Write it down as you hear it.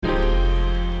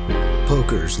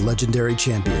poker's legendary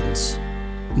champions,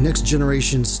 next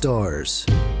generation stars,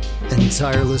 and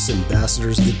tireless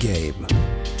ambassadors of the game,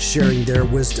 sharing their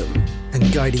wisdom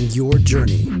and guiding your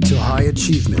journey to high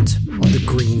achievement on the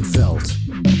green felt.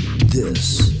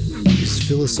 This is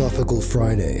Philosophical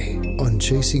Friday on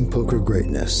Chasing Poker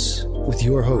Greatness with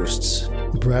your hosts,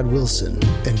 Brad Wilson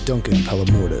and Duncan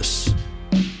Palamordis.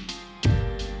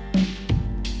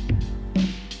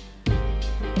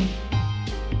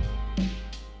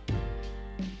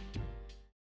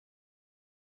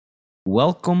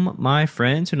 Welcome, my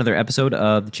friends, to another episode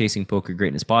of the Chasing Poker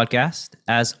Greatness podcast.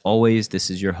 As always, this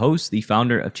is your host, the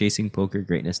founder of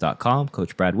ChasingPokerGreatness.com,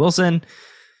 Coach Brad Wilson.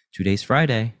 Today's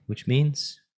Friday, which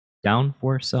means down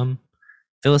for some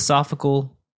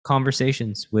philosophical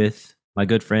conversations with my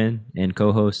good friend and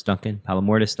co-host, Duncan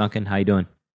Palamordis. Duncan, how you doing?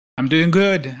 I'm doing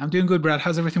good, Brad.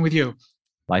 How's everything with you?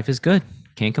 Life is good.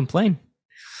 Can't complain.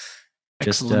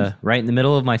 Excellent. Just right in the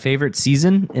middle of my favorite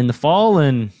season in the fall,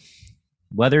 and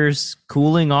weather's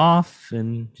cooling off,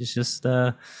 and just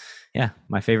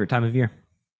my favorite time of year.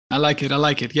 I like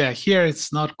it. Yeah, here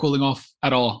it's not cooling off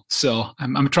at all. So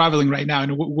I'm traveling right now,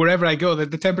 and wherever I go,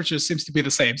 the temperature seems to be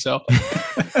the same. So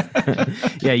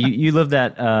yeah, you live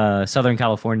that Southern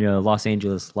California, Los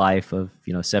Angeles life of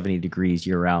 70 degrees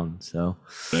year round. So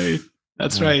right.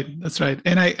 That's right.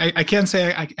 And I can't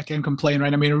say I can't complain,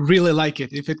 right? I mean, I really like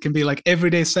it. If it can be like every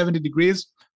day 70 degrees,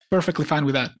 perfectly fine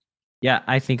with that. Yeah,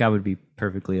 I think I would be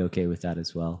perfectly okay with that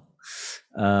as well.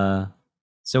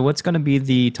 So what's going to be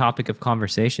the topic of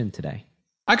conversation today?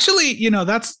 Actually,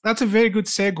 that's a very good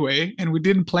segue, and we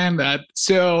didn't plan that.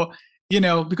 So,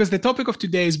 because the topic of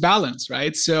today is balance,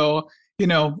 right? So,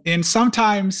 and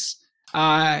sometimes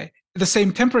the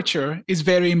same temperature is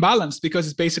very imbalanced because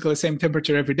it's basically the same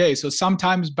temperature every day. So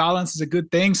sometimes balance is a good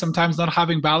thing. Sometimes not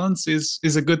having balance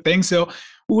is a good thing. So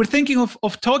we were thinking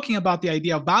of talking about the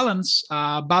idea of balance,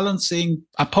 balancing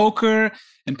a poker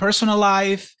and personal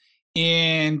life,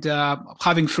 and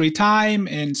having free time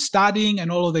and studying and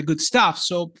all of the good stuff.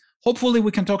 So hopefully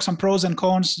we can talk some pros and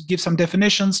cons, give some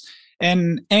definitions,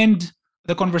 and end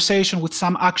the conversation with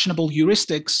some actionable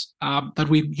heuristics that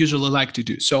we usually like to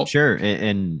do. So sure.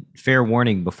 And fair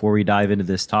warning before we dive into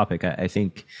this topic, I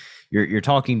think you're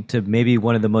talking to maybe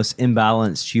one of the most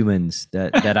imbalanced humans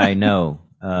that I know,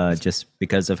 just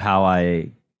because of how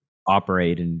I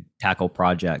operate and tackle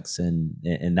projects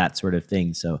and that sort of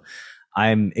thing. So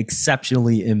I'm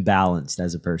exceptionally imbalanced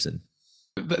as a person.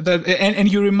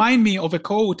 And you remind me of a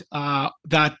quote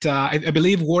that I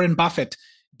believe Warren Buffett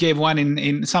gave one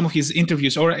in some of his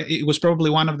interviews, or it was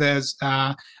probably one of those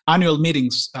annual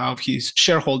meetings of his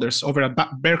shareholders over at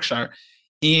Berkshire.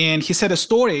 And he said a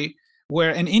story where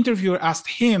an interviewer asked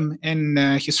him and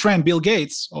his friend Bill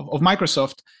Gates of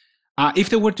Microsoft if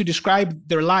they were to describe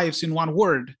their lives in one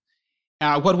word,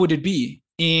 what would it be?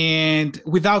 And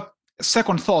without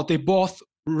second thought, they both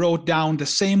wrote down the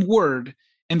same word,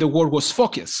 and the word was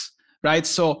focus, right?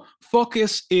 So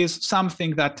focus is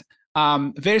something that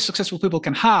very successful people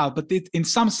can have, but in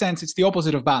some sense, it's the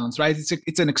opposite of balance, right?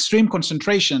 It's an extreme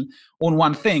concentration on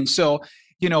one thing. So,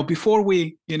 before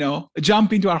we,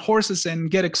 jump into our horses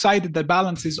and get excited that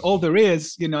balance is all there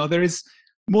is, there is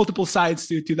multiple sides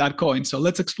to that coin. So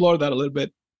let's explore that a little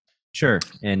bit. Sure.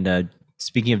 And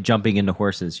speaking of jumping into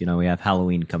horses, we have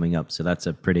Halloween coming up. So that's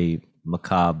a pretty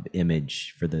macabre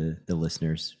image for the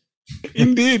listeners.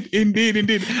 Indeed.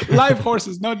 Live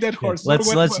horses, not dead horses.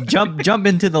 Let's jump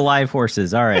into the live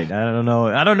horses. All right. I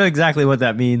don't know exactly what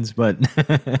that means, but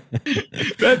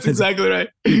that's exactly right.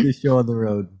 The show on the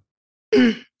road.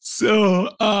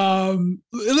 So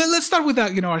let's start with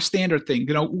that. Our standard thing.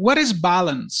 What is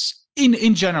balance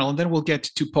in general, and then we'll get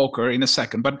to poker in a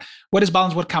second. But what is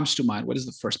balance? What comes to mind? What is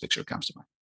the first picture that comes to mind?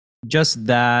 Just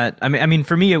that. I mean,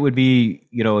 for me, it would be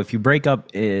if you break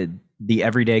up the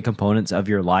everyday components of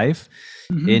your life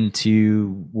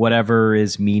into whatever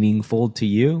is meaningful to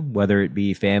you, whether it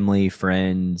be family,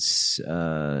 friends,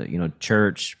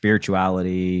 church,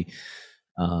 spirituality,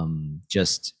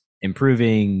 just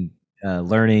improving,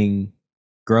 learning,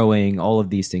 growing, all of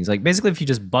these things. Like basically, if you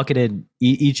just bucketed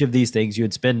each of these things, you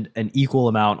would spend an equal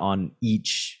amount on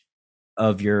each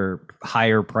of your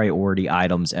higher priority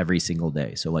items every single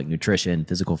day. So like nutrition,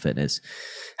 physical fitness,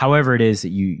 however it is that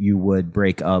you would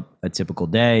break up a typical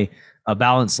day. A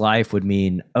balanced life would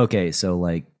mean, okay, so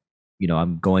like,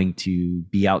 I'm going to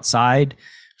be outside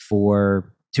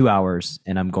for 2 hours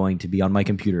and I'm going to be on my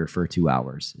computer for 2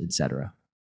 hours, etc.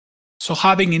 So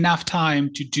having enough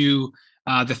time to do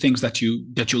the things that you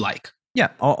like. Yeah,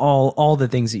 all the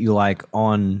things that you like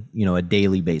on a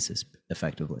daily basis,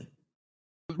 effectively.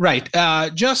 Right.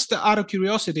 Just out of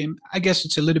curiosity, I guess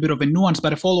it's a little bit of a nuance,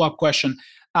 but a follow-up question.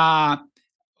 Uh,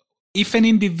 if an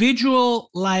individual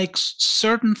likes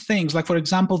certain things, like for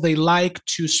example, they like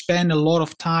to spend a lot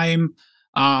of time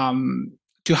um,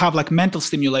 to have like mental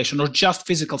stimulation or just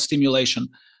physical stimulation,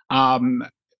 um,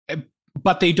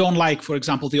 but they don't like, for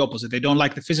example, the opposite. They don't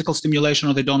like the physical stimulation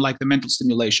or they don't like the mental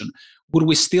stimulation. Would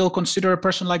we still consider a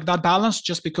person like that balanced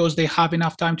just because they have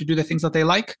enough time to do the things that they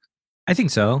like? I think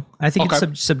so. I think Okay.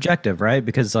 it's subjective, right?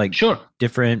 Because like Sure.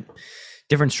 different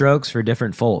strokes for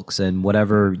different folks, and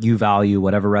whatever you value,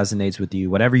 whatever resonates with you,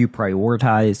 whatever you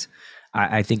prioritize,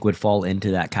 I think would fall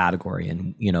into that category.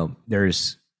 And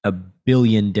there's a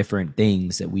billion different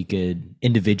things that we could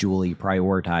individually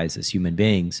prioritize as human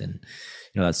beings, and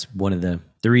that's one of the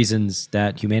reasons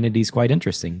that humanity is quite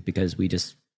interesting, because we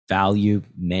just value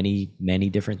many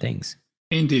different things.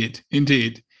 Indeed,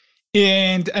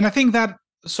 and I think that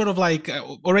sort of like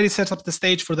already sets up the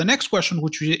stage for the next question,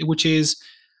 which is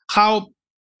how,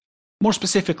 more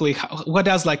specifically, what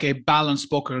does like a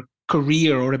balanced poker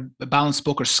career or a balanced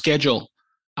poker schedule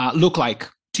look like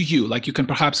to you? Like you can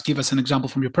perhaps give us an example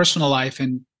from your personal life,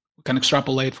 and we can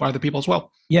extrapolate for other people as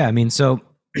well. Yeah, I mean, so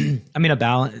a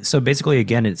balance. So basically,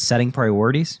 again, it's setting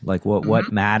priorities, like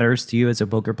what matters to you as a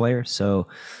poker player. So,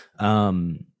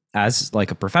 as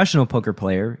like a professional poker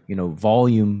player,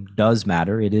 volume does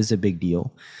matter. It is a big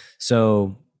deal.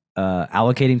 So,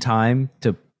 allocating time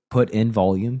to put in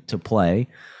volume to play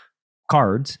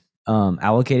cards,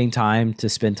 allocating time to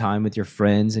spend time with your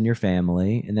friends and your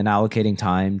family, and then allocating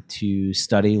time to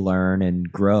study, learn,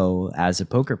 and grow as a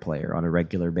poker player on a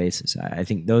regular basis. I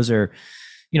think those are,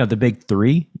 the big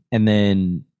three. And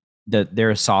then there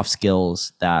are soft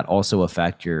skills that also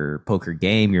affect your poker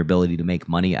game, your ability to make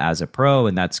money as a pro.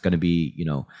 And that's going to be,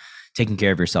 taking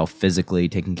care of yourself physically,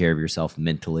 taking care of yourself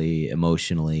mentally,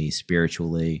 emotionally,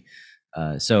 spiritually.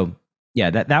 So yeah,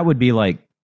 that would be like,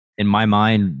 in my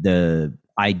mind, the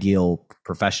ideal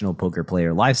professional poker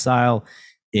player lifestyle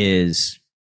is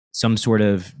some sort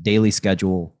of daily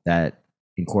schedule that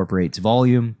incorporates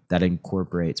volume, that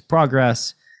incorporates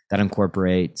progress, that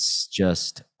incorporates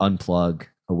just unplug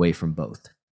away from both.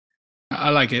 I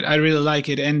like it. I really like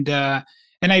it. And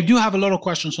I do have a lot of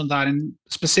questions on that. And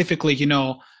specifically,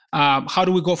 how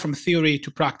do we go from theory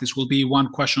to practice will be one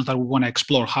question that we want to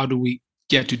explore. How do we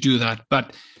get to do that?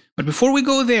 But before we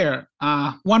go there,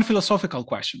 one philosophical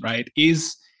question, right?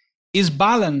 Is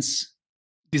balance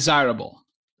desirable,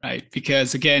 right?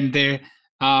 Because again,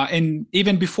 and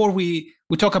even before we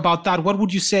talk about that, what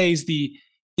would you say is the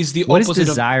what opposite does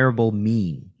desirable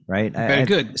mean, right? Very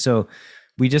good. So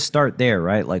we just start there,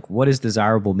 right? Like, what does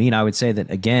desirable mean? I would say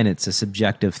that, again, it's a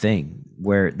subjective thing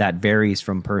where that varies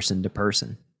from person to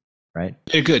person, right?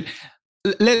 Very good.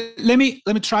 Let me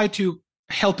try to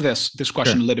help this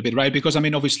question a little bit, right? Because I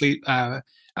mean, obviously,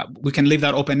 we can leave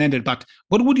that open-ended, but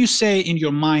what would you say in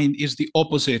your mind is the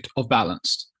opposite of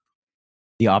balanced?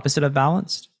 The opposite of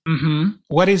balanced? Mm-hmm.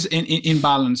 What is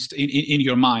imbalanced in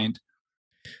your mind?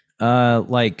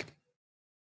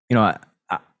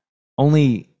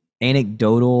 Only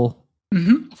anecdotal,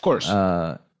 of course,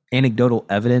 anecdotal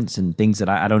evidence and things that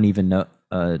I don't even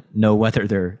know whether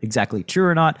they're exactly true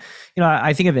or not.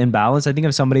 I think of imbalance. I think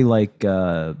of somebody like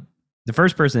the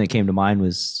first person that came to mind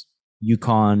was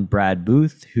Yukon Brad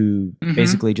Booth, who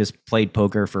basically just played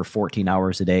poker for 14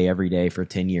 hours a day every day for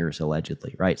 10 years,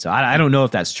 allegedly, right? So I don't know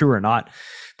if that's true or not,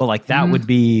 but like that would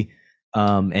be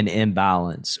an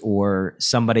imbalance. Or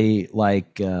somebody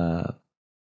like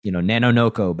Nano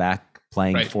Noko back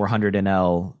playing 400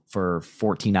 NL for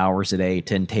 14 hours a day,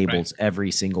 10 tables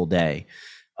every single day.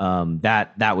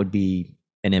 That would be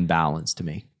an imbalance to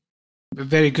me.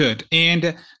 Very good.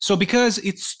 And so because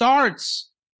it starts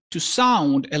to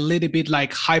sound a little bit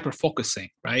like hyper focusing,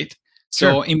 right?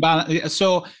 So imbalance.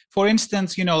 So for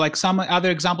instance, like some other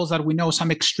examples that we know,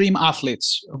 some extreme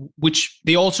athletes, which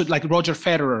they also, like Roger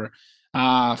Federer,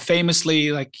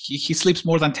 famously, like he sleeps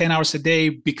more than 10 hours a day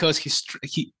because he's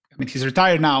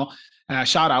retired now,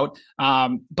 shout out.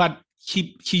 But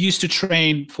he used to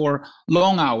train for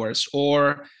long hours.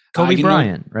 Or Kobe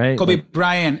Bryant, right? Kobe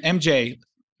Bryant, MJ.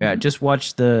 Yeah, just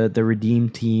watched the Redeem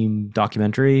Team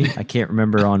documentary. I can't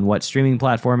remember on what streaming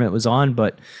platform it was on,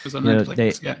 but it was on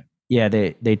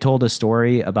Netflix. They told a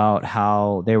story about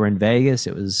how they were in Vegas.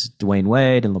 It was Dwayne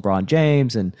Wade and LeBron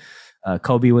James, and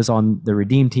Kobe was on the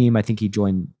Redeem Team. I think he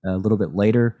joined a little bit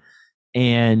later,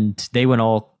 and they went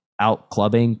all out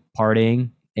clubbing,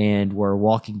 partying, and were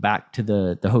walking back to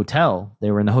the hotel. They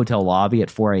were in the hotel lobby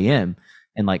at 4 a.m.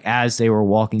 And like as they were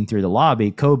walking through the lobby,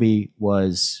 Kobe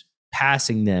was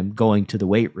passing them going to the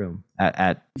weight room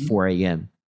at 4 a.m.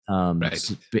 And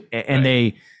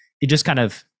it just kind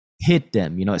of hit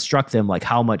them, it struck them like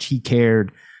how much he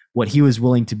cared, what he was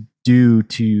willing to do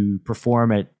to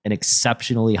perform at an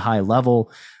exceptionally high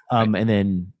level. And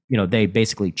then, they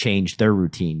basically changed their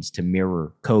routines to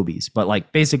mirror Kobe's, but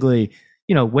like basically,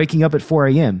 waking up at 4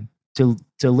 a.m. to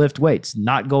lift weights,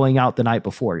 not going out the night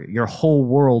before. Your whole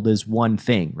world is one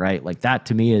thing, right? Like that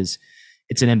to me it's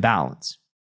an imbalance.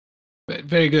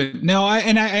 Very good. No,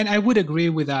 I would agree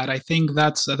with that. I think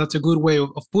that's a good way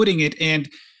of putting it. And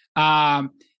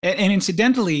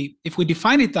incidentally, if we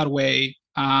define it that way,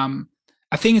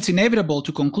 I think it's inevitable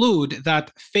to conclude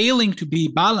that failing to be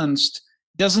balanced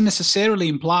doesn't necessarily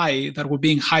imply that we're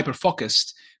being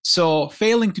hyper-focused. So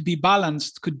failing to be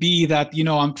balanced could be that,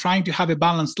 I'm trying to have a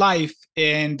balanced life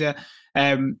and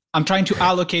I'm trying to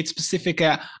allocate specific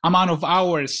amount of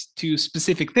hours to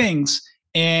specific things.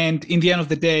 And in the end of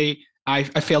the day, I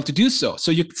failed to do so.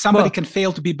 So somebody can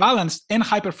fail to be balanced and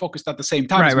hyper-focused at the same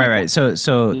time. Right.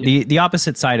 So the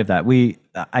opposite side of that,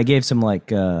 I gave some like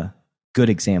good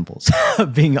examples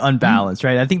of being unbalanced,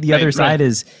 right? I think the other side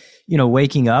is,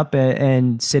 waking up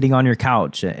and sitting on your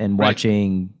couch and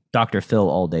watching Dr. Phil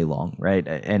all day long, right?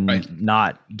 And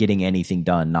not getting anything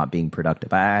done, not being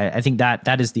productive. I think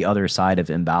that is the other side of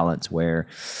imbalance where,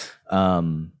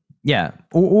 or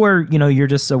you're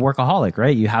just a workaholic,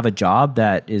 right? You have a job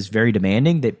that is very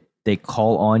demanding, that they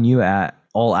call on you at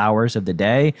all hours of the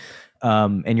day,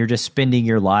 and you're just spending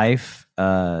your life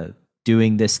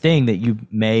doing this thing that you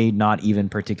may not even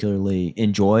particularly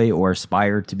enjoy or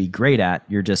aspire to be great at.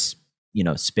 You're just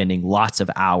spending lots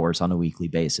of hours on a weekly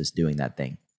basis doing that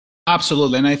thing.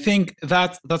 Absolutely. And I think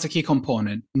that's a key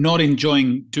component, not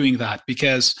enjoying doing that,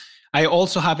 because I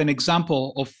also have an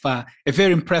example of a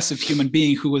very impressive human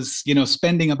being who was,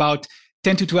 spending about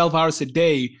 10 to 12 hours a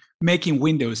day making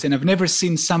windows. And I've never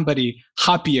seen somebody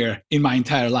happier in my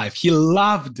entire life. He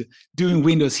loved doing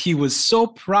windows. He was so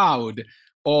proud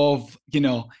of,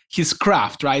 his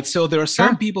craft, right? So there are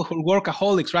some people who are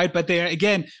workaholics, right? But they're,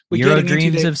 again, we're getting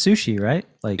dreams of sushi, right?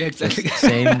 Like exactly.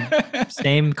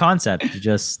 same concept,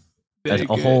 just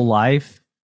a whole life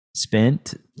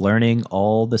spent learning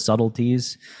all the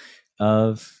subtleties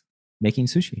of making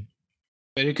sushi.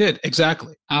 Very good.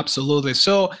 Exactly. Absolutely.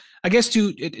 So I guess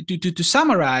to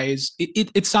summarize,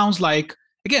 it sounds like,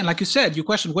 again, like you said, your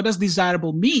question, what does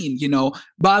desirable mean?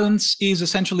 Balance is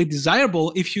essentially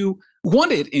desirable if you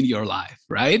want it in your life,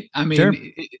 right? I mean, sure.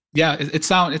 It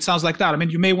sounds like that. I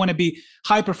mean, you may want to be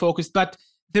hyper-focused, but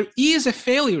there is a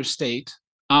failure state.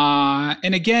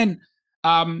 And again,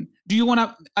 do you want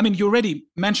to, I mean, you already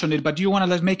mentioned it, but do you want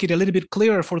to make it a little bit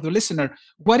clearer for the listener?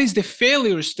 What is the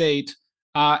failure state?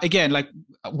 Again, like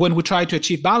when we try to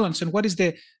achieve balance, and what is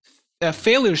the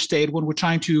failure state when we're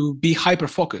trying to be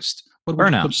hyper-focused? What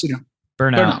would you consider?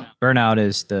 Burnout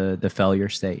is the failure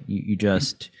state. You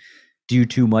just do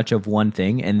too much of one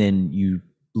thing, and then you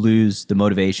lose the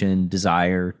motivation,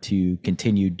 desire to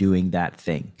continue doing that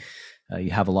thing.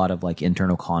 You have a lot of like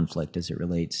internal conflict as it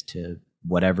relates to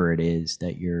whatever it is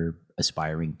that you're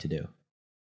aspiring to do.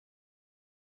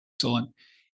 Excellent.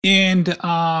 And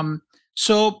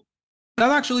so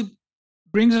that actually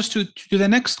brings us to the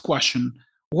next question.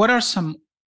 What are some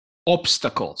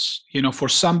obstacles, for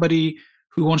somebody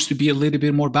who wants to be a little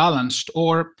bit more balanced?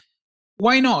 Or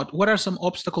why not? What are some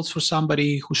obstacles for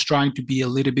somebody who's trying to be a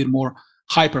little bit more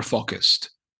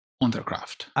hyper-focused on their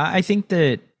craft? I think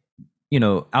that,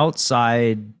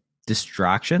 outside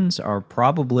distractions are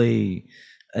probably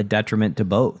a detriment to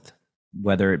both,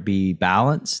 whether it be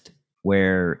balanced,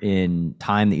 where in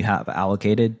time that you have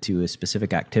allocated to a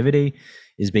specific activity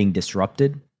is being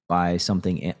disrupted by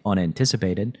something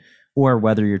unanticipated, or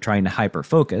whether you're trying to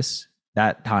hyper-focus,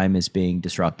 that time is being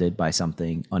disrupted by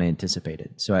something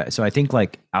unanticipated. So I think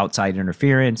like outside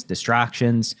interference,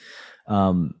 distractions,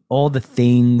 all the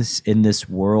things in this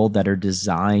world that are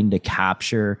designed to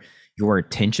capture your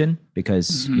attention,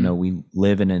 because we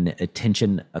live in an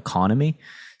attention economy.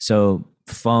 So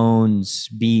phones,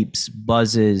 beeps,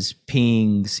 buzzes,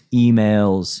 pings,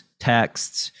 emails,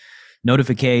 texts,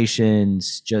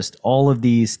 notifications, just all of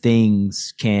these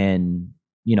things can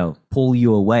pull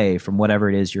you away from whatever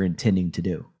it is you're intending to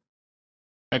do.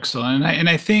 Excellent. And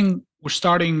I think we're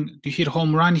starting to hit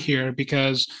home run here,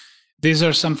 because these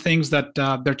are some things that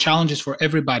they're challenges for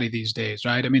everybody these days,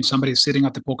 right? I mean, somebody's sitting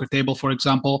at the poker table, for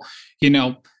example,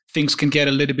 things can get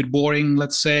a little bit boring,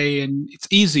 let's say, and it's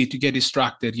easy to get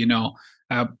distracted,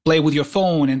 play with your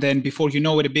phone. And then before you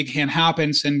know it, a big hand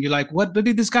happens and you're like, what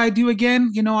did this guy do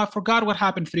again? I forgot what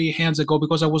happened 3 hands ago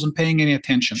because I wasn't paying any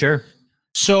attention. Sure.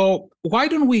 So why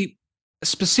don't we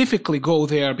specifically go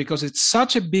there? Because it's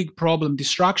such a big problem.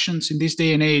 Distractions in this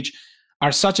day and age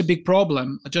are such a big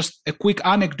problem. Just a quick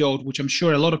anecdote, which I'm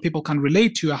sure a lot of people can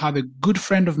relate to. I have a good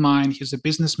friend of mine. He's a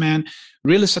businessman,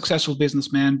 really successful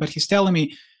businessman, but he's telling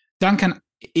me, Duncan,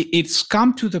 it's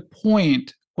come to the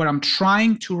point where I'm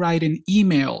trying to write an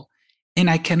email and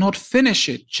I cannot finish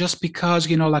it just because,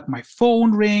 like my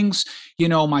phone rings,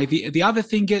 the other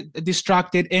thing get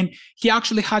distracted. And he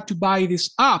actually had to buy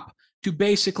this app to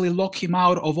basically lock him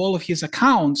out of all of his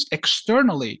accounts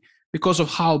externally because of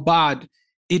how bad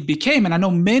it became. And I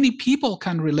know many people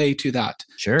can relate to that.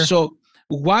 Sure. So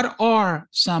what are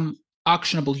some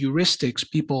actionable heuristics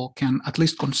people can at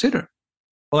least consider?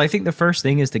 Well, I think the first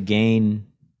thing is to gain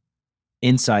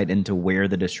insight into where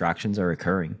the distractions are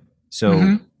occurring.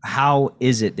 So how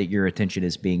is it that your attention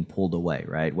is being pulled away,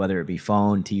 right? Whether it be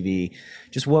phone, TV,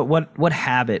 just what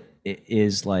habit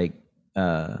is like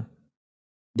the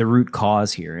root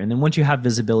cause here. And then once you have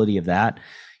visibility of that,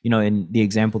 in the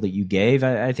example that you gave,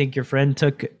 I think your friend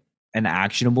took an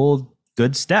actionable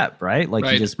good step, right? Like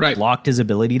he just blocked his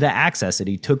ability to access it.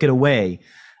 He took it away.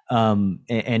 And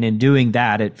in doing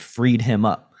that, it freed him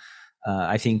up.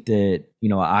 I think that,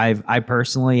 I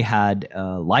personally had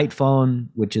a light phone,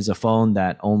 which is a phone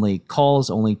that only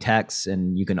calls, only texts,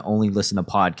 and you can only listen to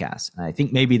podcasts. And I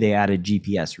think maybe they added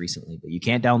GPS recently, but you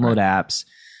can't download apps.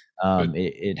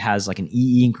 It has like an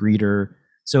e-ink reader.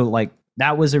 So like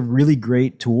that was a really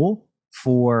great tool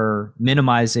for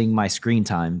minimizing my screen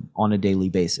time on a daily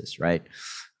basis, right?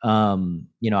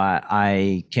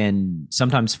 I can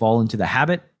sometimes fall into the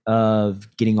habit of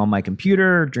getting on my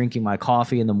computer, drinking my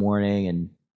coffee in the morning and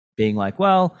being like,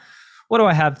 well, what do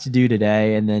I have to do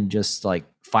today? And then just like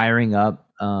firing up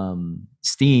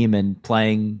Steam and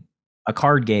playing a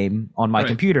card game on my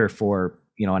computer for,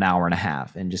 an hour and a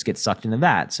half and just get sucked into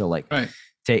that. So like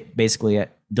basically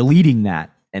deleting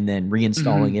that and then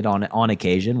reinstalling it on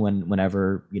occasion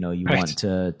whenever, you want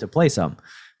to play some.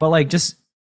 But like just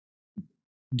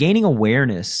gaining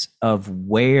awareness of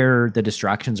where the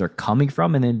distractions are coming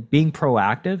from and then being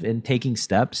proactive and taking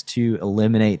steps to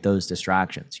eliminate those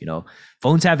distractions.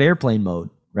 Phones have airplane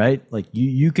mode, right? Like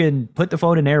you can put the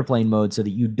phone in airplane mode so that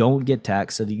you don't get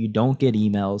text, so that you don't get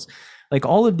emails. Like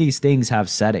all of these things have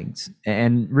settings,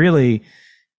 and really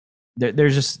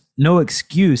there's just no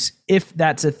excuse if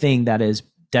that's a thing that is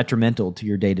detrimental to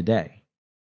your day to day.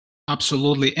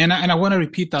 Absolutely. And I want to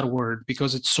repeat that word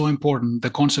because it's so important, the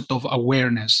concept of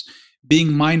awareness,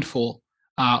 being mindful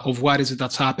of what is it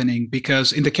that's happening.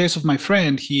 Because in the case of my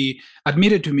friend, he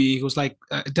admitted to me, he was like,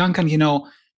 Duncan,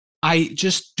 I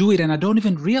just do it and I don't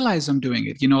even realize I'm doing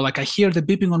it. Like I hear the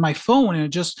beeping on my phone and I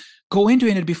just go into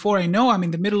it. And before I know, I'm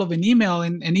in the middle of an email,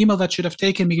 and an email that should have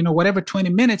taken me, whatever, 20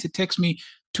 minutes, it takes me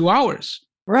 2 hours.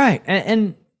 Right.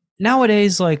 And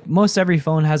nowadays, like most every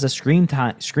phone has a screen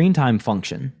time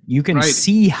function. You can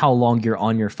see how long you're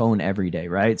on your phone every day,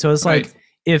 right? So it's like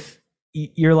if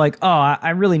you're like, oh,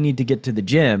 I really need to get to the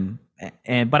gym,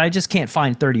 but I just can't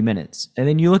find 30 minutes. And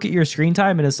then you look at your screen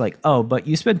time and it's like, oh, but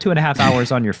you spent 2.5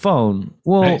 hours on your phone.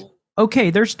 Well, okay,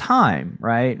 there's time,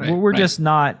 right? We're just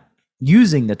not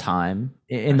using the time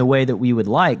in the way that we would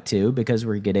like to because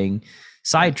we're getting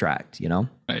sidetracked,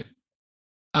 Right.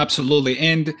 Absolutely.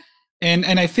 And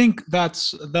I think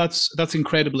that's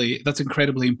incredibly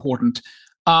important.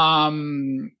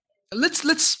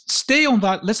 Let's stay on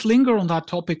that. Let's linger on that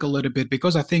topic a little bit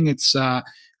because I think it's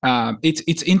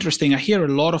interesting. I hear a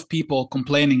lot of people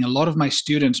complaining, a lot of my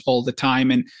students all the time,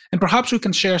 and perhaps we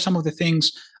can share some of the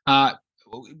things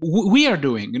we are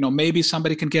doing. Maybe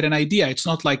somebody can get an idea. It's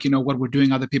not like what we're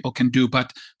doing other people can do.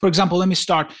 But for example, let me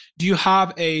start. Do you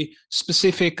have a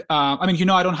specific I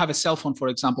don't have a cell phone, for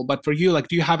example, but for you, like,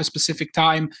 do you have a specific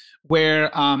time where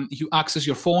you access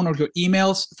your phone or your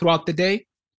emails throughout the day?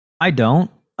 I don't.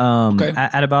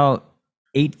 At about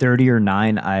 8:30 or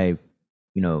 9, I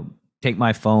take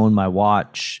my phone, my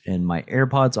watch, and my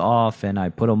AirPods off, and I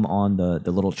put them on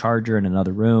the little charger in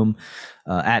another room.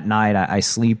 At night, I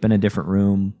sleep in a different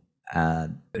room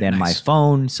than my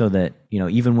phone, so that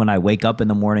even when I wake up in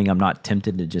the morning, I'm not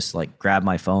tempted to just like grab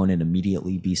my phone and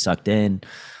immediately be sucked in.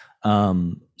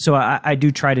 So I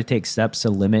do try to take steps to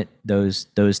limit those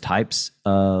types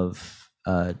of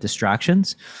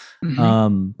distractions.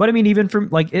 But I mean, even from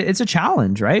like it's a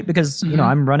challenge, right? Because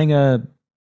I'm running a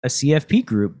CFP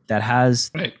group that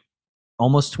has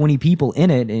almost 20 people in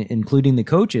it, including the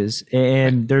coaches.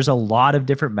 And there's a lot of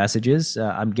different messages.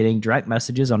 I'm getting direct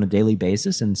messages on a daily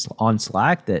basis and on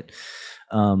Slack that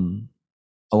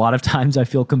a lot of times I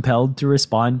feel compelled to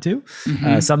respond to.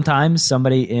 Sometimes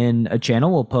somebody in a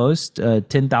channel will post a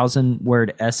 10,000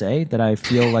 word essay that I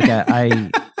feel like I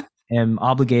am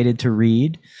obligated to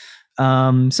read.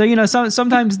 So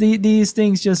sometimes these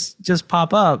things just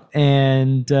pop up,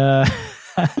 and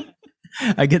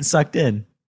I get sucked in.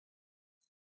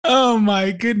 Oh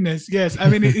my goodness. Yes. I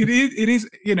mean, it is,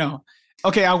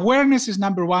 okay. Awareness is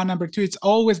number one. Number two, it's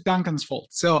always Duncan's fault.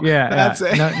 So that's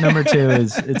number two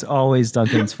is it's always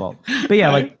Duncan's fault. But yeah,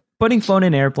 right? Like putting phone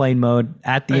in airplane mode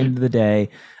at the end of the day.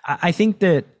 I think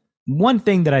that one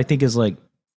thing that I think is like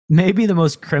maybe the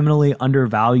most criminally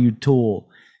undervalued tool.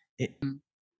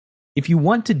 If you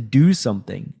want to do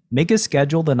something, make a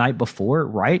schedule the night before,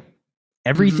 right?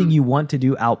 Everything you want to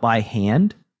do out by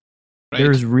hand. Right.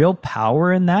 There's real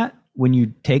power in that when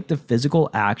you take the physical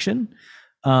action.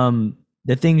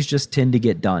 The things just tend to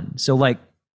get done. So like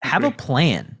have a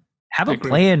plan. Have a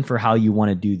plan for how you want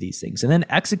to do these things and then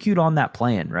execute on that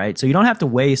plan, right? So you don't have to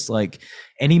waste like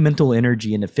any mental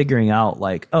energy into figuring out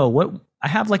like, oh, what I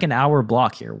have like an hour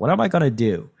block here. What am I going to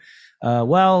do?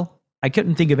 Well, I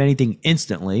couldn't think of anything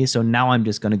instantly. So now I'm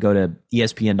just going to go to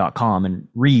ESPN.com and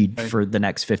read for the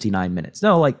next 59 minutes.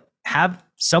 No, like have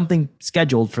something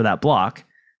scheduled for that block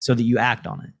so that you act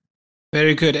on it.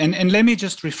 Very good. And let me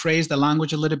just rephrase the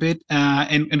language a little bit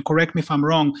and correct me if I'm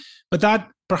wrong, but that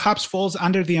perhaps falls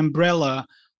under the umbrella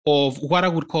of what I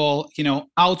would call,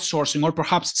 outsourcing or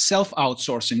perhaps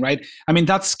self-outsourcing, right? I mean,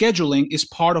 that scheduling is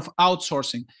part of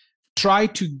outsourcing. Try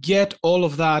to get all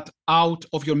of that out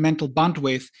of your mental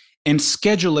bandwidth and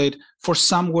schedule it for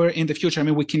somewhere in the future. I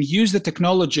mean, we can use the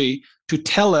technology to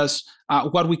tell us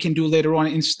what we can do later on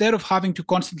instead of having to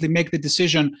constantly make the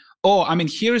decision,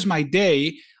 here's my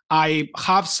day. I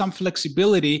have some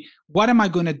flexibility. What am I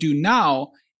going to do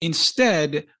now?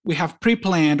 Instead, we have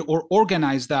pre-planned or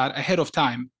organized that ahead of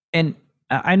time. And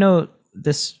I know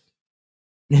this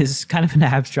is kind of an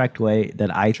abstract way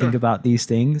that I think about these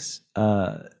things.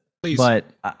 But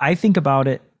I think about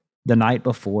it the night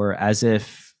before as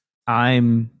if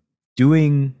I'm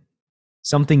doing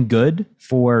something good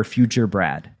for future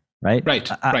Brad, right?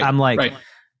 I'm like,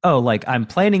 I'm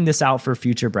planning this out for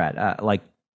future Brad.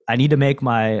 I need to make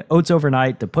my oats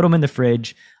overnight to put them in the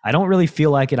fridge. I don't really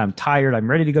feel like it. I'm tired. I'm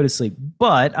ready to go to sleep.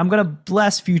 But I'm going to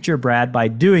bless future Brad by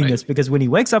doing this because when he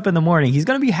wakes up in the morning, he's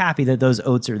going to be happy that those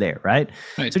oats are there, right?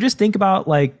 So just think about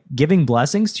like giving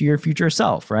blessings to your future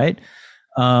self, right?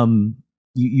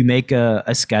 You make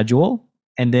a schedule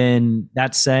and then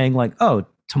that's saying like, oh,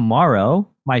 tomorrow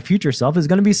my future self is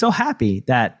going to be so happy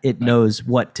that it knows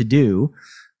what to do.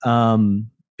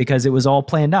 Because it was all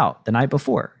planned out the night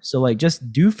before. So like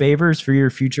just do favors for your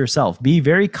future self. Be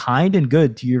very kind and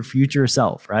good to your future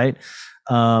self, right?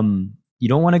 You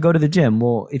don't want to go to the gym.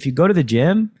 Well, if you go to the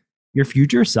gym, your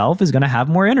future self is going to have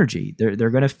more energy. They're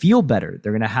going to feel better.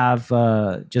 They're going to have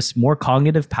just more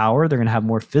cognitive power. They're going to have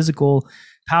more physical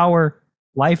power.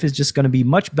 Life is just going to be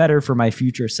much better for my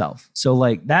future self. So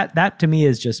like that to me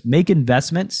is just make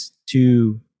investments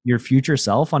to your future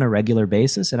self on a regular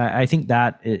basis. And I think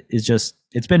that is just,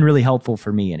 it's been really helpful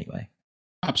for me anyway.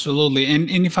 Absolutely. And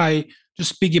if I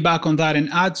just piggyback on that and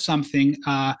add something,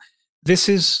 this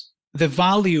is the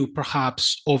value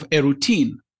perhaps of a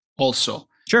routine also.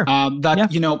 Sure.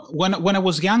 When I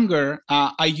was younger,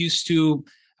 I used to,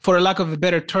 for a lack of a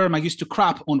better term, I used to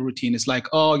crap on routine. It's like,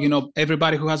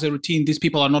 everybody who has a routine, these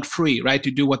people are not free, right,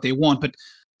 to do what they want. But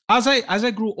as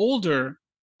I grew older,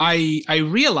 I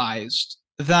realized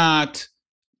that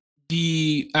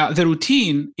the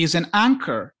routine is an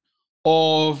anchor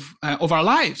of our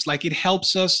lives. Like it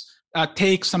helps us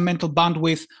take some mental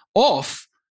bandwidth off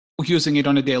using it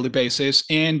on a daily basis,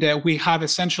 and we have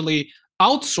essentially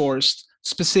outsourced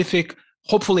specific,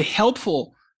 hopefully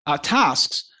helpful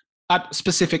tasks at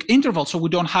specific intervals, so we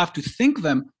don't have to think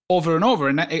them over and over.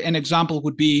 And an example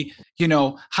would be,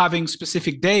 having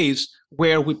specific days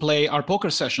where we play our poker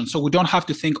session. So we don't have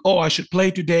to think, I should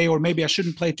play today, or maybe I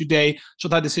shouldn't play today. So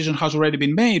that decision has already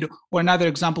been made. Or another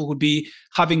example would be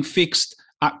having fixed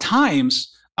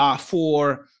times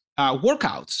for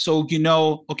workouts. So,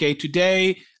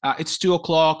 today it's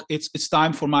 2:00. It's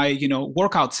time for my,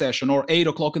 workout session, or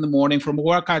 8:00 in the morning from a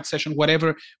workout session,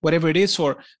 whatever it is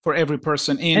for every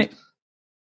person. And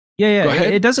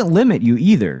it doesn't limit you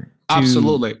either.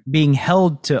 Absolutely. Being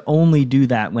held to only do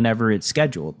that whenever it's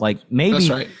scheduled. Like maybe, that's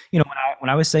right. When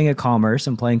I was staying at Commerce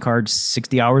and playing cards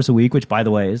 60 hours a week, which by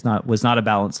the way was not a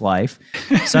balanced life.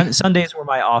 Sundays were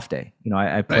my off day.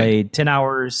 I played 10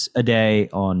 hours a day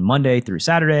on Monday through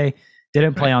Saturday,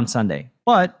 didn't play on Sunday.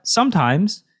 But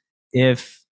sometimes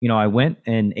if, I went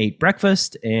and ate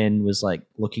breakfast and was like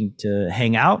looking to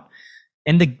hang out,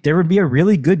 and there would be a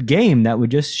really good game that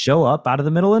would just show up out of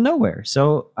the middle of nowhere.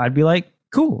 So I'd be like,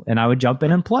 cool. And I would jump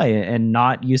in and play and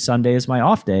not use Sunday as my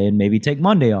off day and maybe take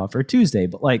Monday off or Tuesday.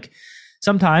 But like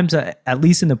sometimes, at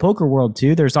least in the poker world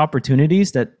too, there's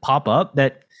opportunities that pop up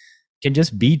that can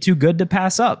just be too good to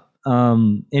pass up.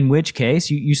 in which case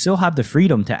you still have the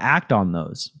freedom to act on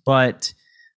those. But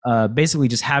basically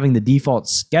just having the default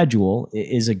schedule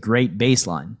is a great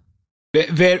baseline.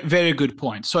 Very, very good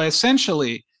point. So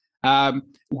essentially,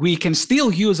 we can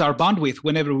still use our bandwidth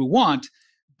whenever we want,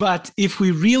 but if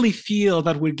we really feel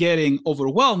that we're getting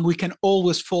overwhelmed, we can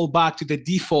always fall back to the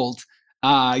default,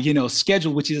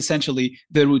 schedule, which is essentially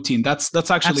the routine. That's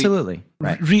actually absolutely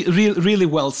right. Really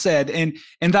well said, and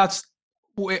that's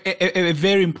a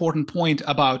very important point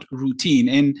about routine.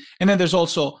 And then there's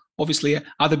also obviously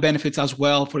other benefits as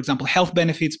well. For example, health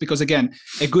benefits, because again,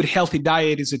 a good healthy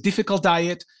diet is a difficult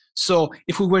diet. So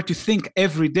if we were to think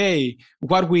every day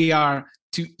what we are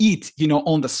to eat,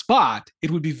 on the spot,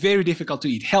 it would be very difficult to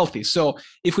eat healthy. So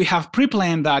if we have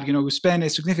pre-planned that, we spend a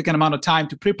significant amount of time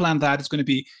to pre-plan that, it's going to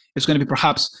be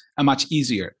perhaps a much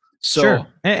easier. So, sure.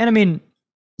 And I mean,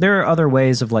 there are other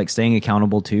ways of like staying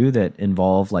accountable too that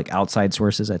involve like outside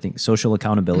sources. I think social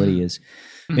accountability is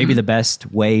maybe the best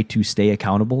way to stay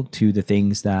accountable to the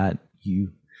things that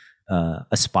you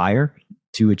aspire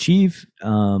to achieve,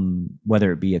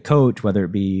 whether it be a coach, whether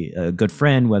it be a good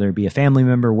friend, whether it be a family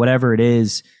member, whatever it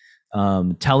is,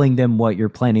 telling them what you're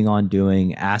planning on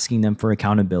doing, asking them for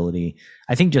accountability.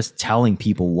 I think just telling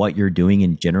people what you're doing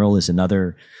in general is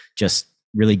another just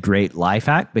really great life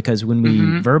hack, because when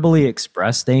we verbally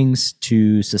express things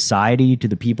to society, to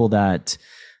the people that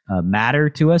matter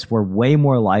to us, we're way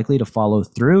more likely to follow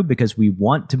through because we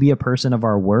want to be a person of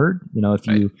our word. If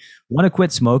you want to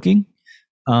quit smoking,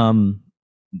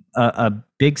 a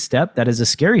big step that is a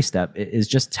scary step is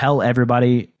just tell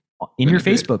everybody in your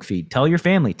Facebook feed, tell your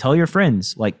family, tell your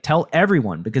friends, like tell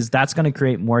everyone, because that's going to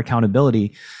create more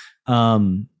accountability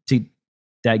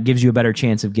that gives you a better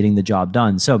chance of getting the job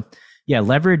done. So yeah,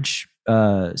 leverage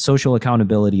social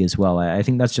accountability as well. I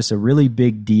think that's just a really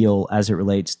big deal as it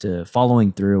relates to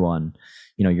following through on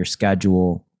your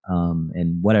schedule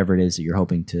and whatever it is that you're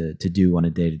hoping to do on a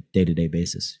day-to-day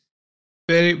basis.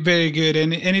 Very, very good.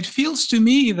 And it feels to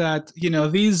me that,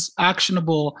 these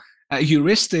actionable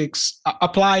heuristics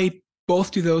apply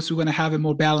both to those who want to have a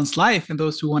more balanced life and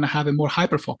those who want to have a more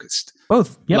hyper-focused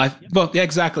life. Both. Yeah,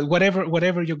 exactly.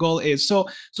 Whatever your goal is.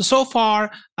 So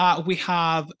far, we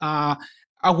have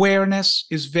awareness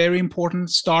is very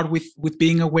important. Start with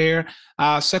being aware.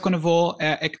 Second of all,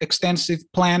 extensive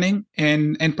planning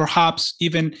and perhaps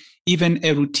even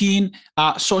a routine.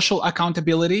 Social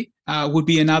accountability would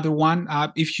be another one.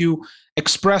 If you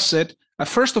express it,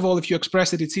 first of all, if you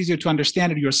express it, it's easier to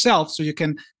understand it yourself. So you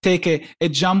can take a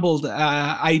jumbled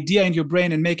idea in your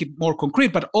brain and make it more concrete.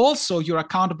 But also, you're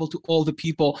accountable to all the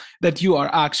people that you are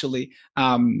actually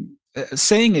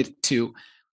saying it to.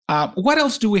 What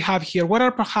else do we have here? What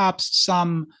are perhaps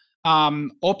some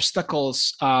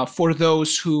obstacles for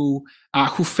those who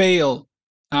fail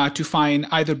to find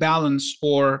either balance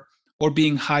or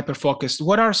being hyper focused?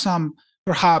 What are some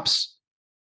perhaps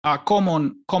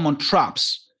common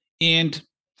traps? And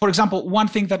for example, one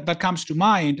thing that comes to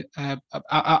mind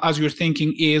as you're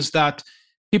thinking is that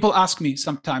people ask me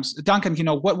sometimes, Duncan,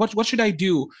 what should I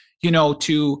do,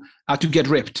 to get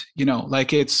ripped?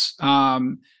 Like it's.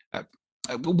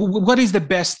 What is the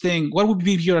best thing? What would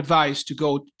be your advice to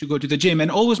go to the gym?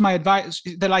 And always my advice,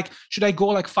 they're like, should I go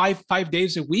like five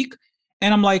days a week?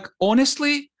 And I'm like,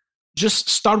 honestly, just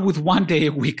start with 1 day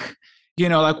a week.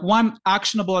 Like one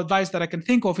actionable advice that I can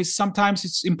think of is sometimes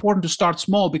it's important to start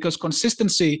small because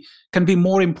consistency can be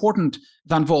more important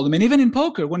than volume. And even in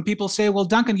poker, when people say, well,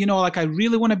 Duncan, like I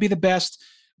really want to be the best,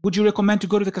 would you recommend to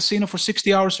go to the casino for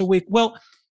 60 hours a week? Well,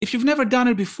 if you've never done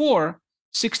it before,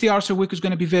 60 hours a week is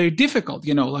going to be very difficult,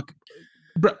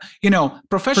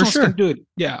 professionals sure. can do it.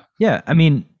 Yeah. Yeah. I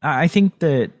mean, I think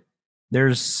that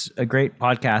there's a great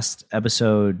podcast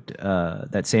episode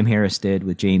that Sam Harris did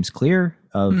with James Clear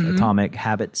of Atomic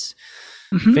Habits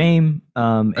fame.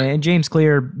 And James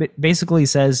Clear basically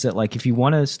says that like, if you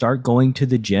want to start going to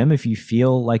the gym, if you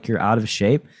feel like you're out of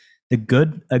shape,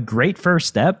 a great first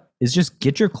step is just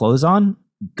get your clothes on,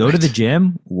 go to the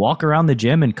gym, walk around the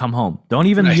gym and come home.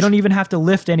 You don't even have to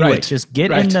lift anyway. Just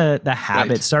get in the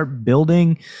habit, start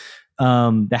building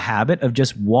the habit of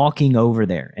just walking over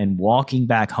there and walking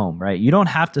back home, right? You don't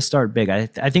have to start big. I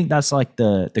think that's like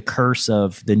the curse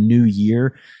of the new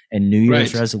year and New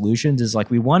Year's resolutions is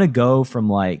like, we want to go from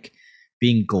like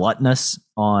being gluttonous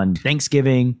on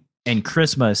Thanksgiving and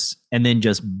Christmas and then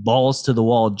just balls to the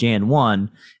wall Jan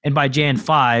 1. And by Jan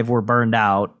 5, we're burned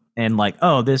out and like,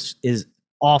 oh, this is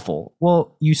awful.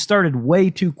 Well, you started way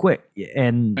too quick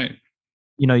and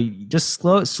you just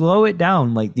slow it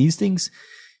down. Like these things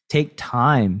take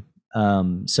time.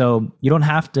 So you don't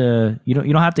have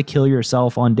to kill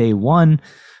yourself on day one.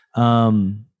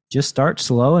 Just start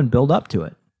slow and build up to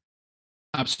it.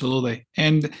 Absolutely.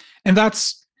 And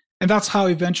that's how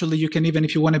eventually you can, even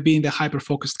if you want to be in the hyper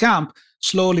focused camp,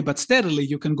 slowly but steadily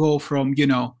you can go from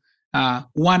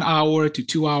 1 hour to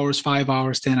 2 hours, 5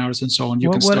 hours, 10 hours, and so on. You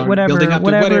can start building up to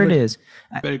whatever it is.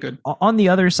 Very good. On the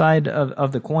other side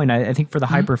of the coin, I think for the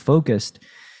hyper focused,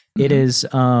 it is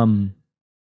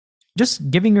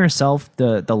just giving yourself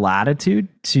the latitude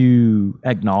to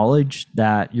acknowledge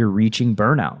that you're reaching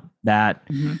burnout, that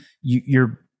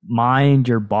your mind,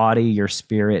 your body, your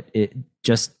spirit, it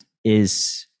just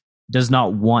does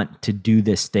not want to do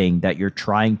this thing that you're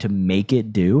trying to make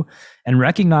it do, and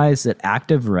recognize that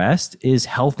active rest is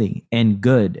healthy and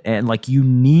good. And like, you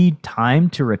need time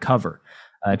to recover.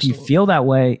 If you feel that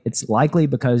way, it's likely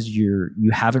because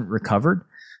you haven't recovered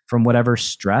from whatever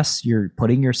stress you're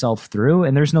putting yourself through.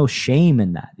 And there's no shame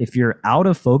in that. If you're out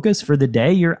of focus for the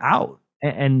day, you're out,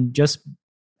 and just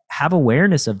have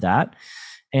awareness of that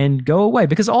and go away.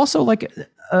 Because also, like,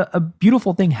 a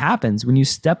beautiful thing happens when you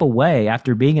step away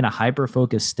after being in a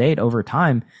hyper-focused state over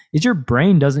time is your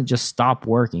brain doesn't just stop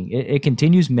working. It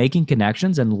continues making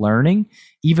connections and learning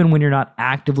even when you're not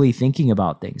actively thinking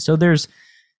about things. So there's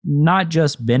not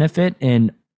just benefit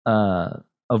in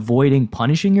avoiding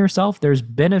punishing yourself. There's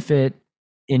benefit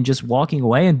in just walking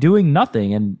away and doing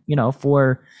nothing. And,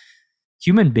 for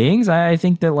human beings, I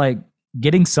think that, like,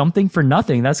 getting something for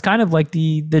nothing, that's kind of like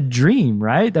the dream,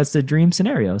 right? That's the dream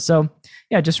scenario. So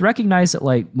yeah, just recognize that,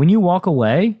 like, when you walk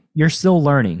away, you're still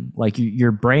learning, like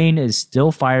your brain is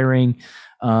still firing.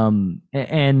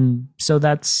 And so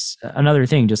that's another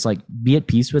thing, just like be at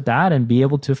peace with that and be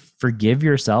able to forgive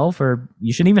yourself, or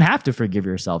you shouldn't even have to forgive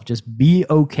yourself. Just be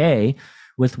okay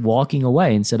with walking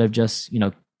away instead of just,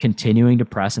 continuing to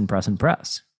press and press and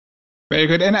press. Very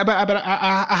good. And but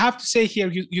I have to say here,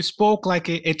 you spoke like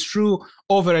a true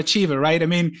overachiever, right? I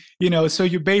mean, so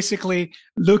you're basically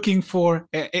looking for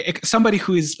somebody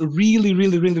who is really,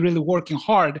 really, really, really working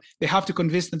hard. They have to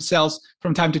convince themselves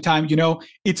from time to time,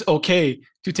 it's okay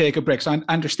to take a break. So I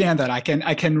understand that. I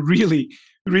can really,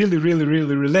 really, really,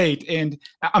 really relate. And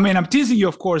I mean, I'm teasing you,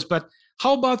 of course, but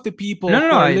how about the people?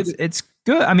 No, it's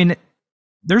good. I mean,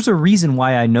 there's a reason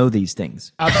why I know these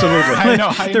things. Absolutely. I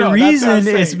know. The reason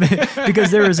is because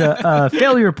there was a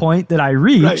failure point that I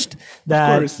reached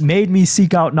that made me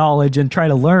seek out knowledge and try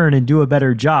to learn and do a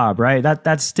better job, right?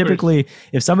 That's typically,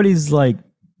 if somebody's like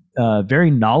very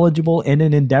knowledgeable in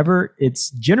an endeavor, it's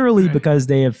generally because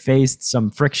they have faced some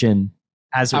friction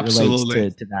as it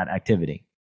relates to that activity.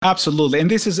 Absolutely. And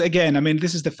this is, again,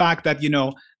 this is the fact that,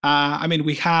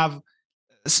 we have,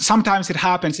 sometimes it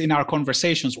happens in our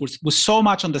conversations we're so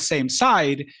much on the same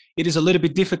side, it is a little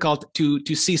bit difficult to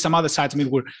see some other sides. I mean,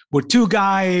 we're two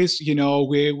guys,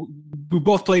 we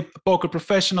both play poker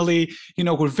professionally,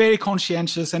 we're very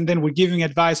conscientious, and then we're giving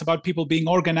advice about people being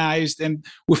organized, and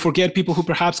we forget people who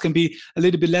perhaps can be a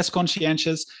little bit less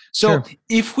conscientious. So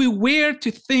if we were to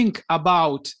think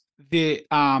about the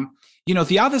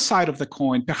the other side of the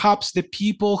coin, perhaps the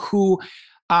people who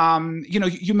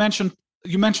you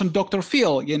mentioned Dr.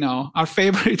 Phil, our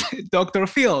favorite Dr.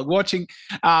 Phil, watching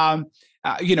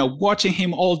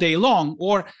him all day long,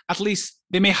 or at least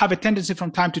they may have a tendency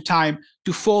from time to time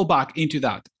to fall back into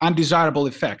that undesirable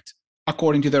effect,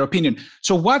 according to their opinion.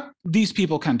 So what these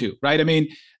people can do, right? I mean,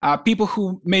 people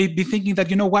who may be thinking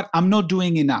that, I'm not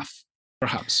doing enough,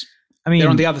 perhaps. I mean, they're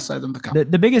on the other side of the cup.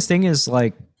 The biggest thing is,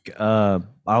 like,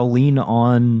 I'll lean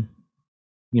on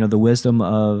the wisdom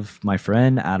of my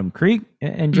friend Adam Creek,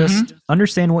 and just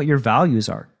understand what your values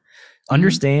are.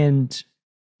 Understand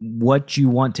what you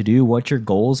want to do, what your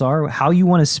goals are, how you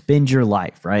want to spend your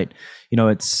life, right?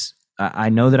 I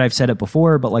know that I've said it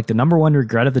before, but like, the number one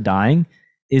regret of the dying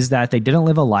is that they didn't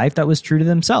live a life that was true to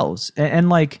themselves. And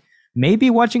like, maybe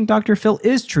watching Dr. Phil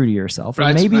is true to yourself,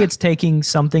 or maybe it's taking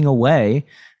something away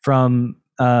from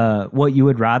what you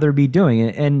would rather be doing.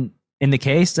 And in the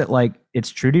case that, like, it's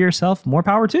true to yourself, more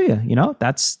power to you.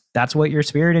 That's what your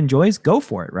spirit enjoys. Go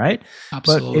for it, right?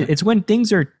 Absolutely. But it's when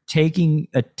things are taking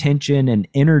attention and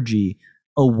energy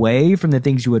away from the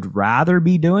things you would rather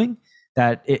be doing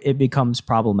that it becomes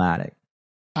problematic.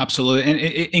 Absolutely. And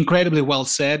incredibly well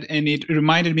said. And it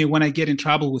reminded me when I get in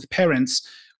trouble with parents,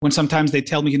 when sometimes they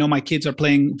tell me, my kids are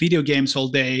playing video games all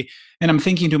day, and I'm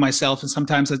thinking to myself, and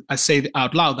sometimes I say it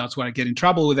out loud, that's where I get in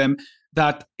trouble with them,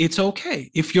 that it's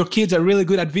okay. If your kids are really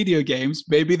good at video games,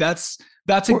 maybe that's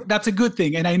a good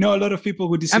thing. And I know a lot of people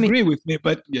would disagree with me,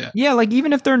 but yeah. Yeah, like,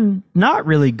 even if they're not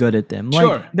really good at them,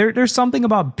 like, there's something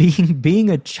about being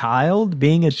a child,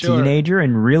 being a teenager,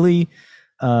 and really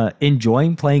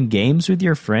enjoying playing games with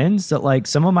your friends, that, like,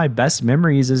 some of my best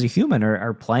memories as a human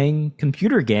are playing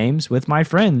computer games with my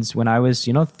friends when I was,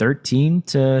 13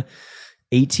 to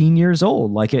 18 years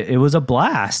old. Like it was a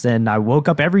blast. And I woke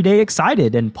up every day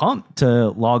excited and pumped to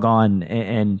log on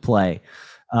and play.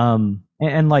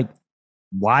 And like,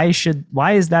 why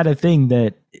is that a thing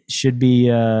that should be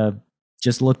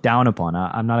just looked down upon?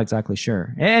 I'm not exactly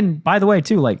sure. And by the way,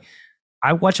 too, like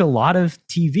I watch a lot of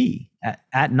TV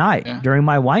at night during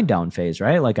my wind down phase,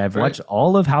 right? Like I've watched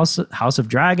all of House of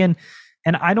Dragon,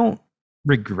 and I don't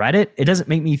regret it. It doesn't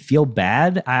make me feel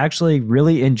bad. I actually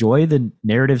really enjoy the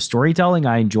narrative storytelling.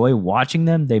 I enjoy watching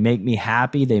them. They make me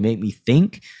happy. They make me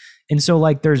think. And so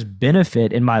like there's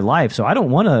benefit in my life. So I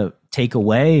don't want to take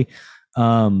away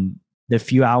the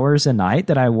few hours a night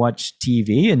that I watch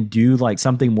TV and do like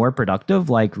something more productive,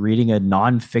 like reading a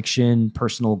nonfiction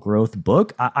personal growth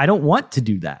book. I don't want to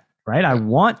do that, right? I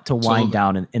want to wind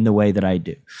down in the way that I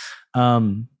do.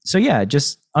 So yeah,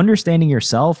 just understanding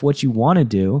yourself, what you want to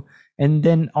do, and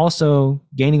then also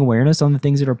gaining awareness on the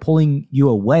things that are pulling you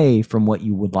away from what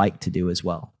you would like to do as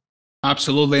well.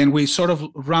 Absolutely. And we sort of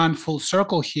run full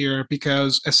circle here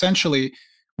because essentially,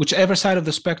 whichever side of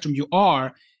the spectrum you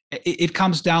are, it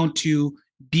comes down to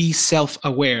be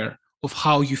self-aware of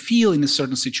how you feel in a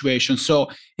certain situation. So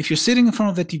if you're sitting in front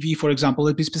of the TV, for example,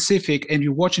 let's be specific, and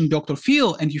you're watching Dr.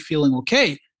 Phil and you're feeling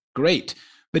okay, great.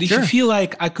 But if you feel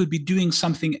like I could be doing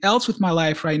something else with my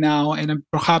life right now, and I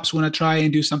perhaps want to try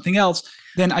and do something else,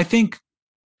 then I think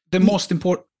the most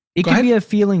important... It could be a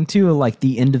feeling too, like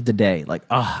the end of the day, like,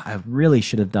 oh, I really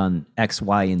should have done X,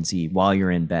 Y, and Z while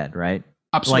you're in bed, right?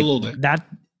 Absolutely. Like that,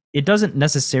 it doesn't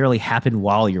necessarily happen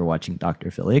while you're watching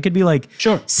Dr. Phil. It could be like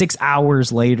 6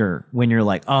 hours later when you're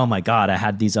like, oh my God, I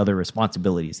had these other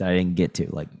responsibilities that I didn't get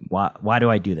to. Like, why do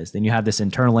I do this? Then you have this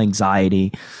internal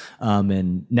anxiety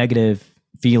and negative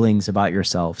feelings about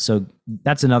yourself. So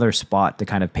that's another spot to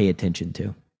kind of pay attention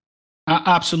to.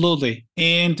 Absolutely.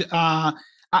 And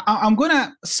I'm going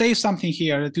to say something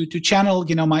here to channel,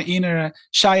 my inner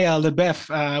Shia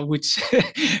LaBeouf, which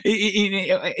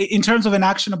in terms of an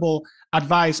actionable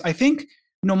advice, I think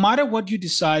no matter what you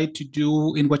decide to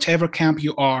do in whichever camp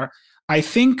you are, I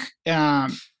think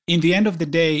in the end of the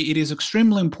day, it is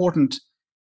extremely important.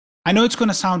 I know it's going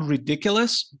to sound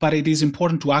ridiculous, but it is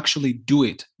important to actually do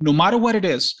it, no matter what it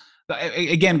is.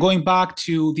 Again, going back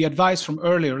to the advice from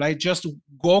earlier, right? Just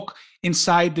walk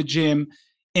inside the gym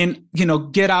and,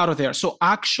 get out of there. So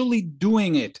actually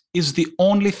doing it is the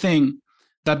only thing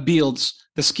that builds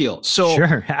the skill. So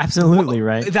sure, absolutely,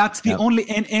 right. That's the only,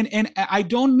 and I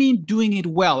don't mean doing it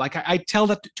well. Like I tell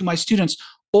that to my students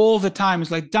all the time.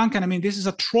 It's like, Duncan, I mean, this is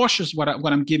atrocious what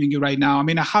I'm giving you right now. I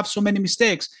mean, I have so many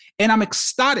mistakes and I'm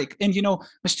ecstatic. And,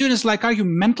 my students like, are you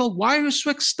mental? Why are you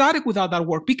so ecstatic without that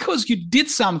work? Because you did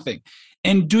something,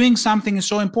 and doing something is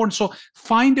so important. So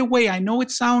find a way. I know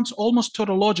it sounds almost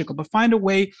tautological, but find a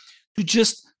way to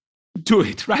just do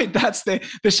it, right? That's the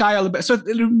Shia LaBeouf. So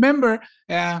remember,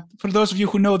 for those of you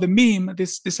who know the meme,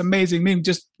 this amazing meme,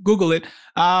 just Google it.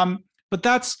 But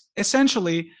that's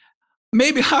essentially,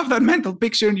 maybe have that mental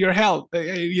picture in your head,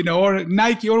 or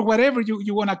Nike or whatever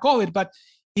you want to call it. But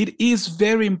it is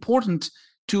very important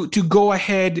to go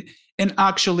ahead and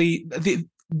actually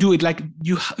do it. Like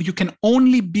you can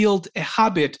only build a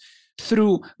habit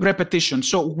through repetition.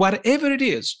 So whatever it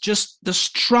is, just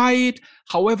try it,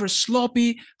 however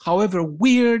sloppy, however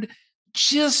weird,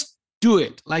 just do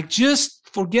it. Like just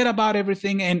forget about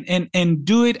everything and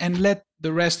do it, and let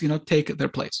the rest, take their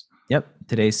place. Yep.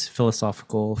 Today's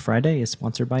Philosophical Friday is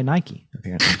sponsored by Nike.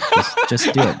 Apparently,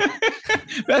 just do it.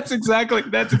 That's exactly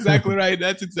right.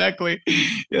 That's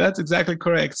exactly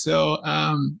correct. So,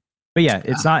 but yeah,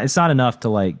 it's not enough to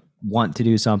like want to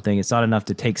do something. It's not enough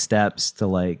to take steps to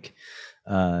like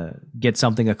get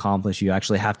something accomplished. You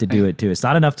actually have to do it too. It's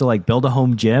not enough to like build a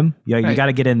home gym. You got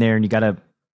to get in there and you got to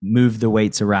move the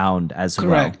weights around as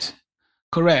well.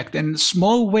 Correct. And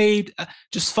small weight,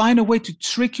 just find a way to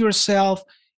trick yourself.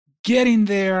 Get in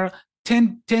there,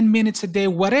 10 minutes a day,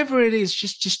 whatever it is,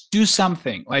 just do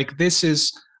something. Like this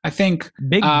is, I think,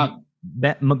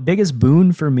 biggest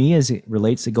boon for me as it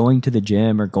relates to going to the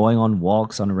gym or going on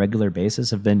walks on a regular basis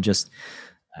have been just,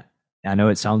 I know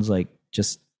it sounds like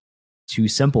just too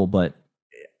simple, but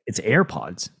it's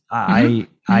AirPods. I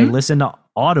listen to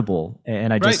Audible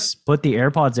and I just put the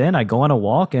AirPods in, I go on a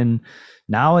walk, and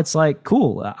now it's like,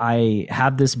 cool. I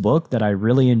have this book that I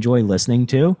really enjoy listening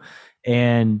to.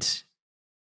 And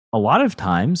a lot of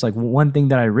times, like one thing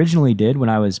that I originally did when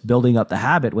I was building up the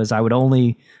habit was I would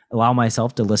only allow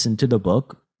myself to listen to the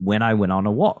book when I went on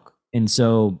a walk. And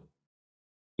so,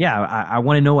 yeah, I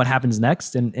want to know what happens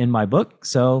next in my book.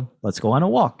 So let's go on a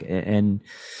walk and,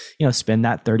 spend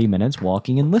that 30 minutes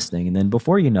walking and listening. And then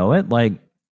before you know it, like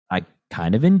I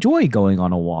kind of enjoy going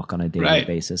on a walk on a daily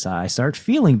basis. I start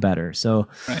feeling better. So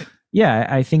Yeah,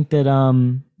 I think that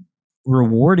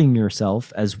rewarding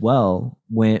yourself as well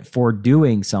for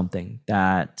doing something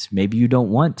that maybe you don't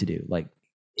want to do, like,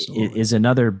 is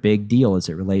another big deal as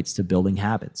it relates to building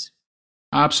habits.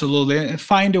 Absolutely.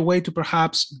 Find a way to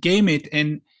perhaps game it,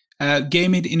 and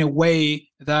game it in a way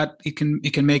that it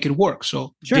can make it work.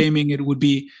 So sure. Gaming it would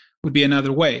be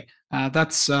another way.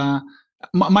 That's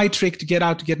my trick to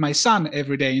get my son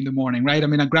every day in the morning, right? I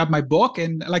mean, I grab my book,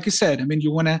 and like you said, I mean,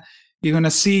 you're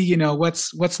gonna see,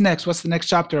 what's next, what's the next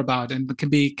chapter about, and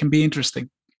it can be interesting.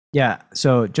 Yeah.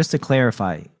 So just to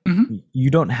clarify, you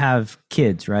don't have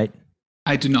kids, right?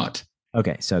 I do not.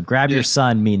 Okay. So grab your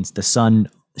son means the sun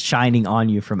shining on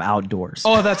you from outdoors.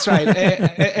 Oh, that's right.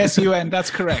 S-U-N. That's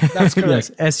correct. That's correct.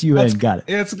 Yes, S-U-N. Got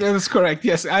it. That's correct.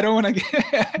 Yes. I don't want to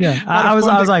get. Yeah. I was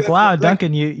like, wow,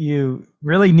 Duncan, you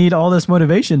really need all this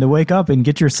motivation to wake up and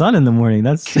get your son in the morning.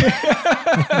 That's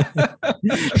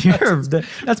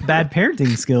that's bad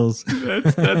parenting skills.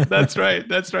 That's right.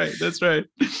 That's right.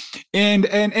 And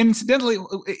incidentally,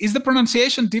 is the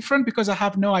pronunciation different? Because I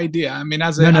have no idea. I mean,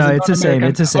 it's the same.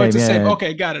 It's the same. It's the same. Yeah.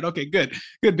 Okay, got it. Okay, good.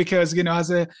 Because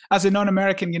as a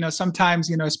non-American, sometimes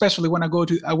especially when I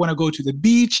want to go to the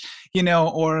beach,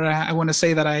 or I want to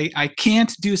say that I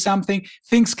can't do something,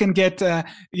 things can get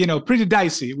pretty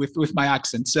dicey with my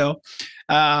accent. So,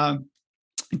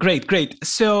 great.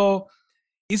 So,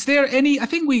 is there I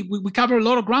think we cover a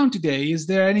lot of ground today. Is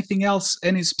there anything else,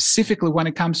 any specifically when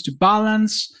it comes to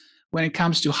balance, when it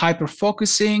comes to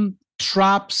hyper-focusing,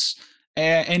 traps,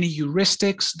 any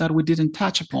heuristics that we didn't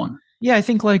touch upon? Yeah, I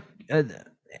think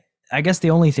I guess the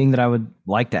only thing that I would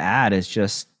like to add is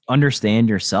just understand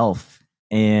yourself,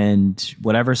 and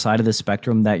whatever side of the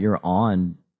spectrum that you're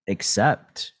on,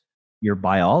 accept your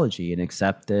biology and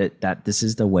accept that this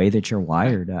is the way that you're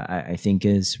wired. I think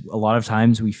is a lot of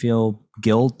times we feel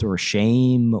guilt or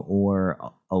shame or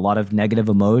a lot of negative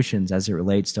emotions as it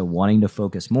relates to wanting to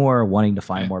focus more, wanting to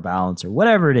find more balance, or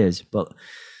whatever it is. But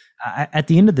at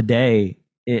the end of the day,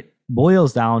 it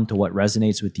boils down to what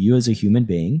resonates with you as a human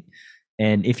being.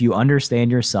 And if you understand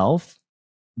yourself,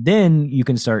 then you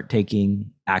can start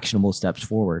taking actionable steps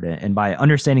forward. And by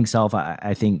understanding self,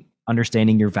 I think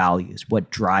understanding your values,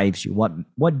 what drives you,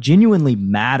 what genuinely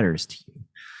matters to you.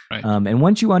 Right. And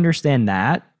once you understand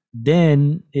that,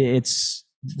 then it's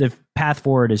the path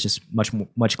forward is just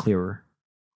much clearer.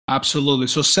 Absolutely.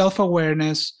 So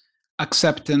self-awareness,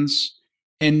 acceptance,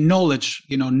 and knowledge,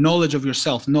 knowledge of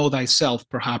yourself, know thyself,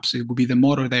 perhaps it would be the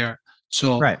motto there.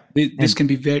 So right. This can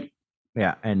be very...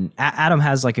 Yeah. And Adam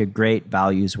has like a great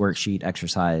values worksheet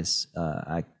exercise.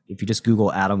 If you just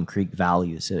Google Adam Creek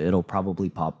values, it'll probably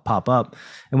pop up,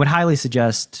 and would highly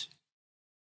suggest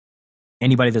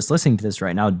anybody that's listening to this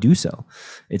right now do so.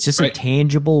 It's just a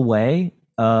tangible way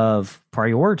of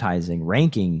prioritizing,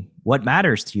 ranking what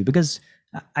matters to you. Because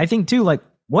I think too, like,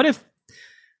 what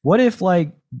if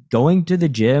like going to the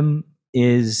gym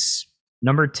is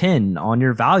number 10 on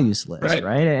your values list,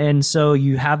 right? And so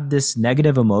you have this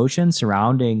negative emotion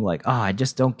surrounding like, oh, I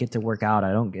just don't get to work out.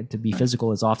 I don't get to be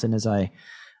physical as often as I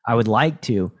would like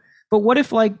to. But what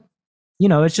if like,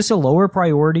 it's just a lower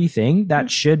priority thing that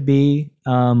should be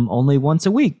only once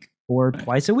a week or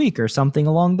twice a week or something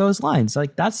along those lines?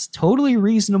 Like, that's totally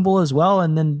reasonable as well.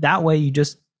 And then that way you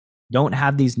just don't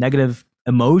have these negative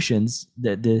emotions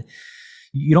that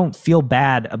you don't feel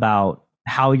bad about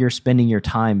how you're spending your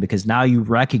time, because now you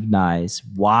recognize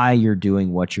why you're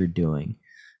doing what you're doing.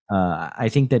 I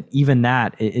think that even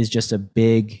that is just a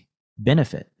big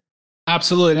benefit.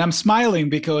 Absolutely. And I'm smiling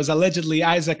because allegedly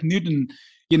Isaac Newton,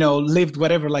 lived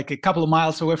like a couple of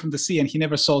miles away from the sea, and he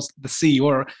never saw the sea,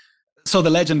 or so the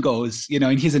legend goes,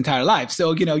 in his entire life.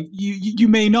 So, you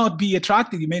may not be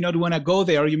attracted, you may not want to go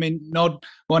there, or you may not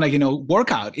want to,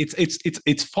 work out.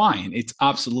 It's fine. It's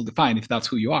absolutely fine if that's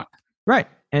who you are. Right.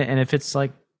 And if it's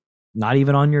like not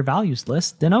even on your values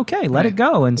list, then okay, let it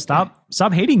go and stop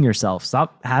hating yourself.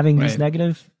 Stop having these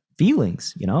negative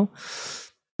feelings,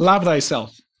 Love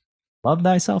thyself. Love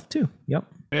thyself too. Yep.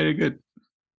 Very good.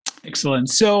 Excellent.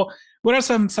 So what are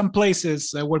some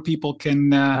places where people can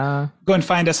go and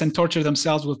find us and torture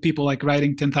themselves with people like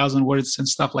writing 10,000 words and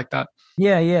stuff like that?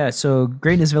 Yeah. So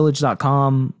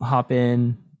greatnessvillage.com, hop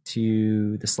in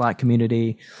to the Slack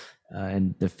community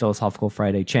and the Philosophical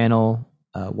Friday channel.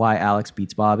 Why Alex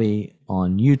Beats Bobby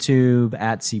on YouTube,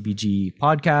 at CBG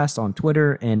Podcast on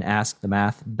Twitter, and Ask the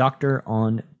Math Doctor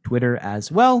on Twitter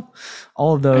as well.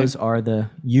 All of those are the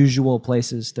usual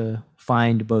places to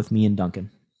find both me and Duncan.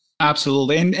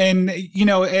 Absolutely. And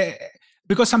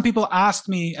because some people asked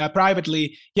me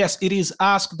privately, yes, it is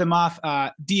Ask the Math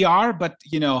DR, but,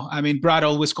 Brad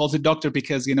always calls it Doctor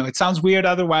because, it sounds weird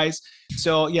otherwise.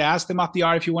 So yeah, ask them off the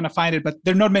R if you want to find it. But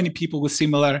there are not many people with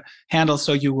similar handles,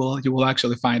 so you will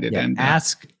actually find it. Yeah, and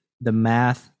ask the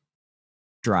Math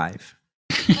Drive.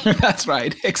 That's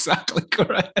right. Exactly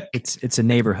correct. It's a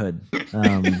neighborhood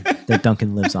that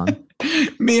Duncan lives on.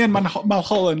 Me and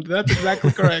Mulholland. That's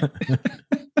exactly correct.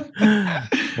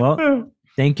 Well,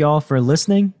 thank you all for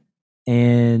listening,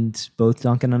 and both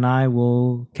Duncan and I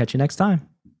will catch you next time.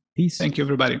 Peace. Thank you,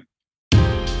 everybody.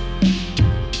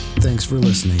 Thanks for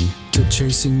listening to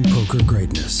Chasing Poker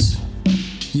Greatness.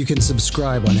 You can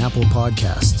subscribe on Apple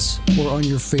Podcasts or on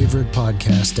your favorite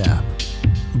podcast app.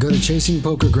 Go to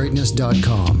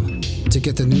chasingpokergreatness.com to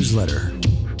get the newsletter,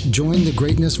 join the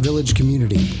Greatness Village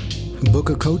community,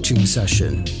 book a coaching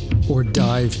session, or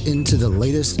dive into the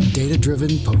latest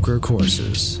data-driven poker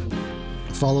courses.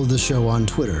 Follow the show on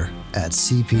Twitter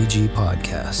 @CPG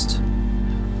Podcast.